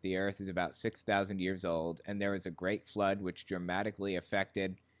teaches that the earth is about 6,000 years old, and there was a great flood which dramatically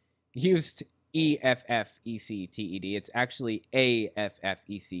affected, used EFFECTED. It's actually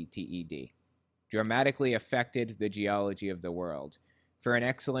AFFECTED. Dramatically affected the geology of the world. For an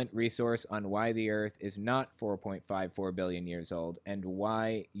excellent resource on why the Earth is not 4.54 billion years old and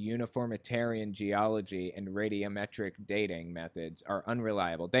why uniformitarian geology and radiometric dating methods are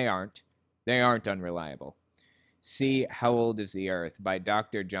unreliable. They aren't. They aren't unreliable. See How Old is the Earth by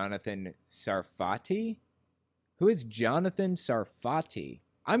Dr. Jonathan Sarfati. Who is Jonathan Sarfati?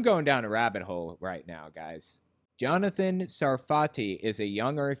 I'm going down a rabbit hole right now, guys. Jonathan Sarfati is a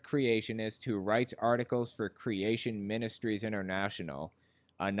young Earth creationist who writes articles for Creation Ministries International,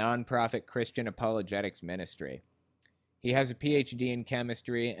 a nonprofit Christian apologetics ministry. He has a PhD in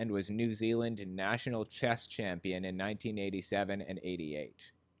chemistry and was New Zealand national chess champion in 1987 and 88.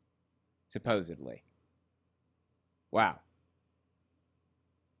 Supposedly. Wow.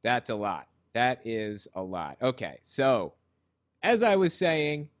 That's a lot. That is a lot. Okay, so, as I was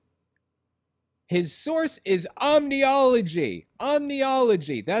saying, his source is omniology.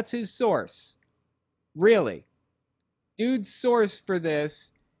 Omniology, that's his source. Really. Dude's source for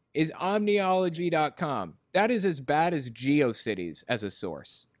this is omniology.com. That is as bad as GeoCities as a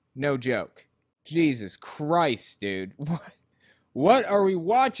source. No joke. Jesus Christ, dude. What are we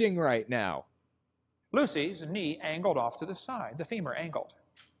watching right now? Lucy's knee angled off to the side, the femur angled.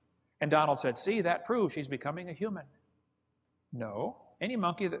 And Donald said, see, that proves she's becoming a human. No, any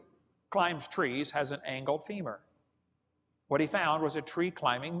monkey that climbs trees has an angled femur. What he found was a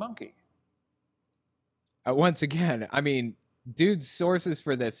tree-climbing monkey. Once again, I mean, dude's sources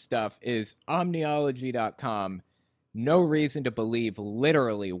for this stuff is omniology.com. No reason to believe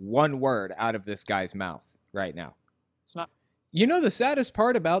literally one word out of this guy's mouth right now. It's not. You know, the saddest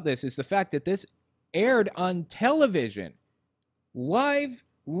part about this is the fact that this aired on television. Live,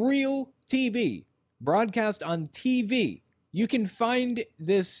 real TV. Broadcast on TV. You can find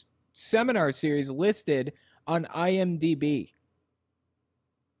this seminar series listed on IMDb.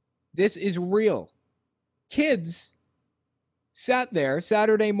 This is real. Kids sat there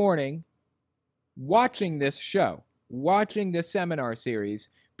Saturday morning watching this show, watching this seminar series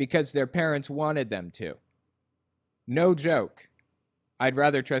because their parents wanted them to. No joke. I'd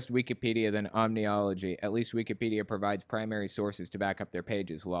rather trust Wikipedia than Omniology. At least Wikipedia provides primary sources to back up their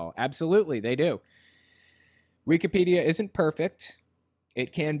pages, lol. Absolutely, they do. Wikipedia isn't perfect.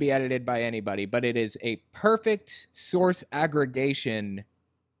 It can be edited by anybody, but it is a perfect source aggregation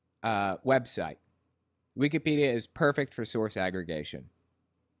website. Wikipedia is perfect for source aggregation.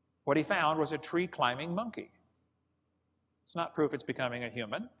 What he found was a tree-climbing monkey. It's not proof it's becoming a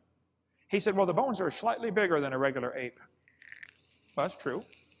human. He said, well, the bones are slightly bigger than a regular ape. Well, that's true.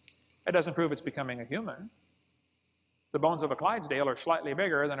 It doesn't prove it's becoming a human. The bones of a Clydesdale are slightly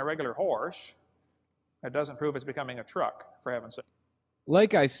bigger than a regular horse. It doesn't prove it's becoming a truck, for heaven's sake.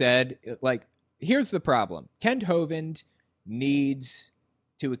 Like I said, here's the problem. Kent Hovind needs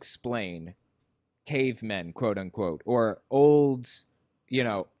to explain cavemen, quote unquote, or old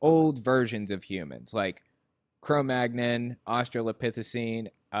versions of humans, like Cro-Magnon, Australopithecine,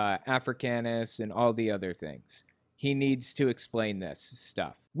 Africanus, and all the other things. He needs to explain this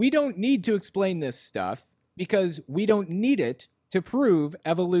stuff. We don't need to explain this stuff because we don't need it to prove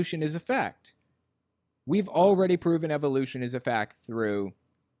evolution is a fact. We've already proven evolution is a fact through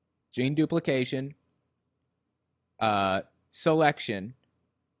gene duplication, selection,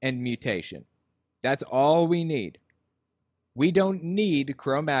 and mutation. That's all we need. We don't need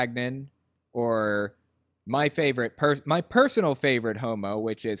Cro-Magnon or my personal favorite Homo,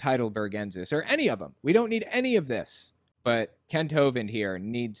 which is Heidelbergensis, or any of them. We don't need any of this. But Kent Hovind here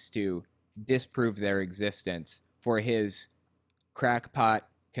needs to disprove their existence for his crackpot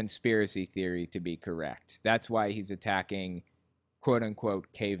conspiracy theory to be correct. That's why he's attacking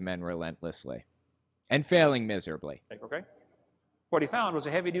quote-unquote cavemen relentlessly and failing miserably. Okay? What he found was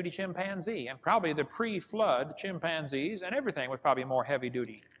a heavy-duty chimpanzee, and probably the pre-flood chimpanzees and everything was probably more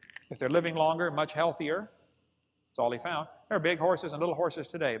heavy-duty. If they're living longer, much healthier, that's all he found. There are big horses and little horses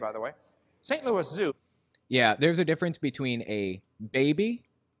today, by the way. St. Louis Zoo. Yeah, there's a difference between a baby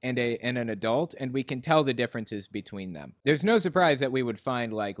and an adult, and we can tell the differences between them. There's no surprise that we would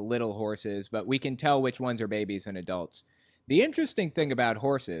find, like, little horses, but we can tell which ones are babies and adults. The interesting thing about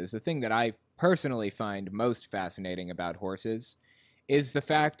horses, the thing that I personally find most fascinating about horses, is the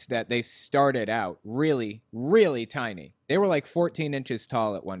fact that they started out really, really tiny. They were like 14 inches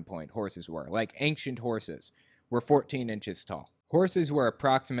tall at one point, horses were, like ancient horses. were 14 inches tall. Horses were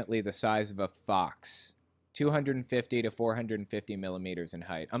approximately the size of a fox, 250 to 450 millimeters in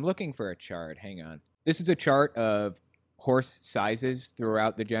height. I'm looking for a chart. Hang on. This is a chart of horse sizes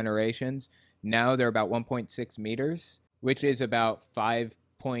throughout the generations. Now they're about 1.6 meters, which is about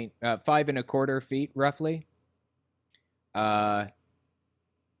 5.125 feet, roughly. Let's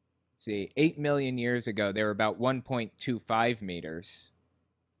see, 8 million years ago, they were about 1.25 meters,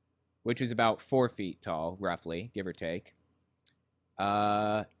 which is about 4 feet tall, roughly, give or take.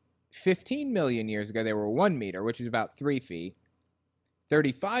 15 million years ago, they were 1 meter, which is about 3 feet.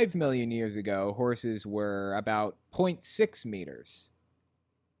 35 million years ago, horses were about 0.6 meters,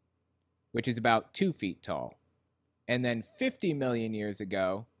 which is about 2 feet tall. And then 50 million years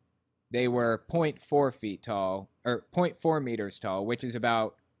ago, they were 0.4 feet tall, or 0.4 meters tall, which is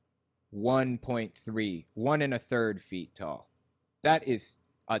about 1.3, 1.33 feet tall. That is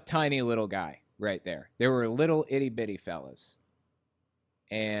a tiny little guy right there. They were little itty bitty fellas.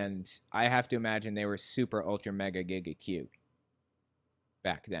 And I have to imagine they were super ultra mega giga cute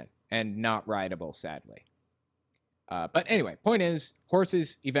back then, and not rideable, sadly. But anyway, point is,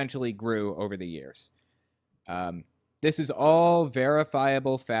 horses eventually grew over the years. This is all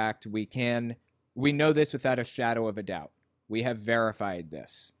verifiable fact. We know this without a shadow of a doubt. We have verified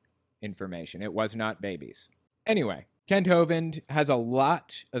this information. It was not babies. Anyway, Kent Hovind has a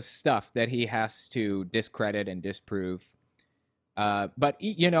lot of stuff that he has to discredit and disprove. But,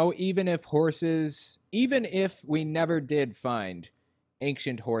 even if we never did find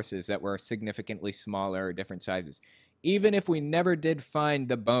ancient horses that were significantly smaller or different sizes, even if we never did find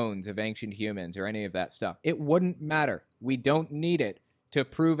the bones of ancient humans or any of that stuff, it wouldn't matter. We don't need it to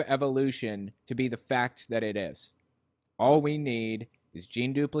prove evolution to be the fact that it is. All we need is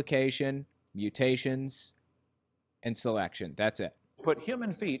gene duplication, mutations, and selection. That's it. Put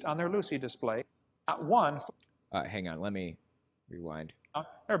human feet on their Lucy display. Not one. Hang on, let me rewind. There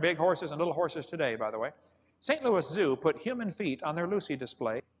are big horses and little horses today, by the way. St. Louis Zoo put human feet on their Lucy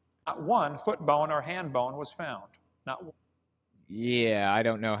display. Not one foot bone or hand bone was found. Not one. Yeah, I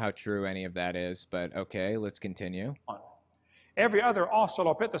don't know how true any of that is, but okay, let's continue. Every other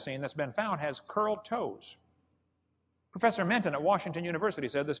Australopithecine that's been found has curled toes. Professor Menton at Washington University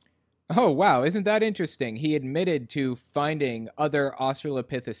said this. Oh, wow, isn't that interesting? He admitted to finding other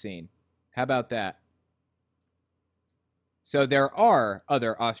Australopithecine. How about that? So there are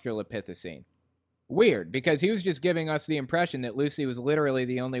other Australopithecine. Weird, because he was just giving us the impression that Lucy was literally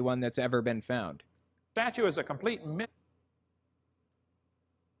the only one that's ever been found. Statue is a complete myth.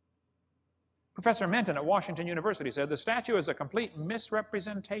 Professor Menton at Washington University said the statue is a complete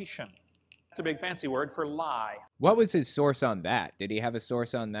misrepresentation. That's a big fancy word for lie. What was his source on that? Did he have a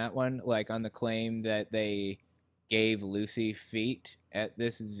source on that one? Like on the claim that they gave Lucy feet at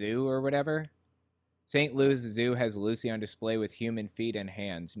this zoo or whatever? St. Louis Zoo has Lucy on display with human feet and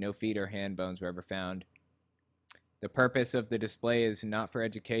hands. No feet or hand bones were ever found. The purpose of the display is not for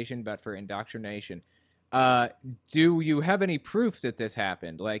education, but for indoctrination. Do you have any proof that this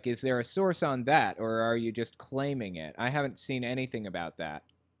happened? Like, is there a source on that, or are you just claiming it? I haven't seen anything about that.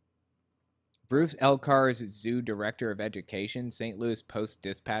 Bruce Elcar's Zoo Director of Education, St. Louis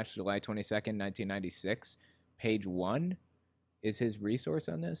Post-Dispatch, July 22nd, 1996, page 1, is his resource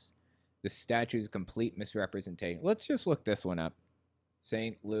on this. The statue's complete misrepresentation. Let's just look this one up.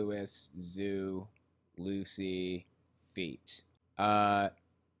 St. Louis Zoo, Lucy, feet.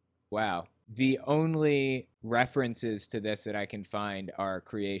 Wow. The only references to this that I can find are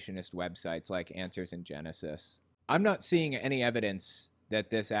creationist websites like Answers in Genesis. I'm not seeing any evidence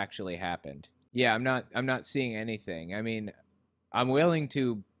that this actually happened. Yeah, I'm not seeing anything. I mean, I'm willing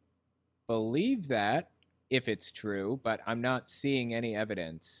to believe that if it's true, but I'm not seeing any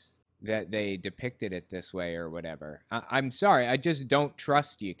evidence that they depicted it this way or whatever. I'm sorry, I just don't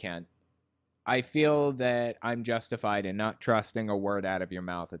trust you, Kent. I feel that I'm justified in not trusting a word out of your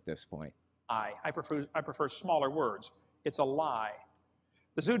mouth at this point. I prefer smaller words. It's a lie.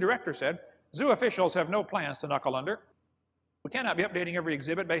 The zoo director said, zoo officials have no plans to knuckle under. We cannot be updating every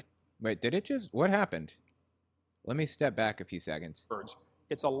exhibit based. Wait, did it just... What happened? Let me step back a few seconds. Words.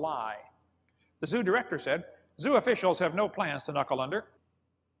 It's a lie. The zoo director said, zoo officials have no plans to knuckle under.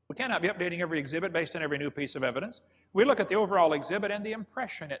 We cannot be updating every exhibit based on every new piece of evidence. We look at the overall exhibit and the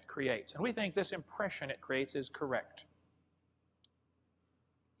impression it creates, and we think this impression it creates is correct.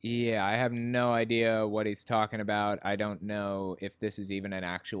 Yeah, I have no idea what he's talking about. I don't know if this is even an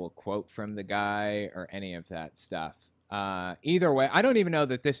actual quote from the guy or any of that stuff. Either way, I don't even know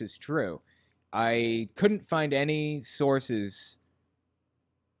that this is true. I couldn't find any sources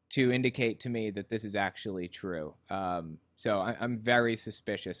to indicate to me that this is actually true. So I'm very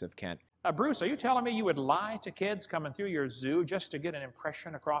suspicious of Kent. Bruce, are you telling me you would lie to kids coming through your zoo just to get an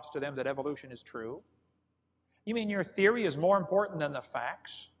impression across to them that evolution is true? You mean your theory is more important than the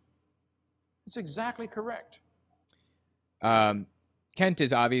facts? It's exactly correct. Kent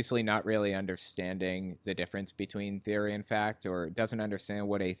is obviously not really understanding the difference between theory and fact, or doesn't understand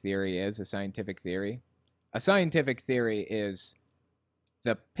what a theory is, a scientific theory. A scientific theory is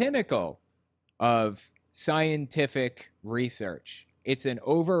the pinnacle of scientific research. It's an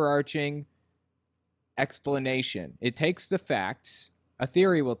overarching explanation. It takes the facts. A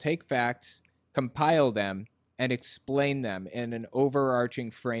theory will take facts, compile them, and explain them in an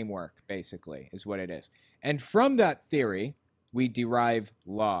overarching framework, basically, is what it is. And from that theory, we derive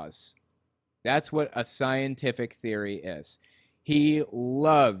laws. That's what a scientific theory is. He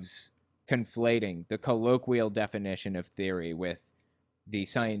loves conflating the colloquial definition of theory with the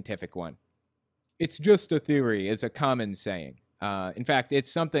scientific one. It's just a theory is a common saying. In fact,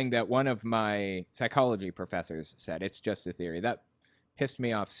 it's something that one of my psychology professors said. It's just a theory. That pissed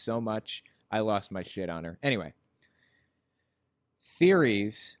me off so much, I lost my shit on her. Anyway,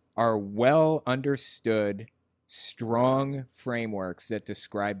 theories are well understood, strong frameworks that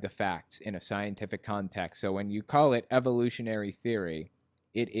describe the facts in a scientific context. So when you call it evolutionary theory,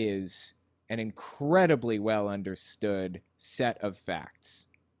 it is an incredibly well understood set of facts.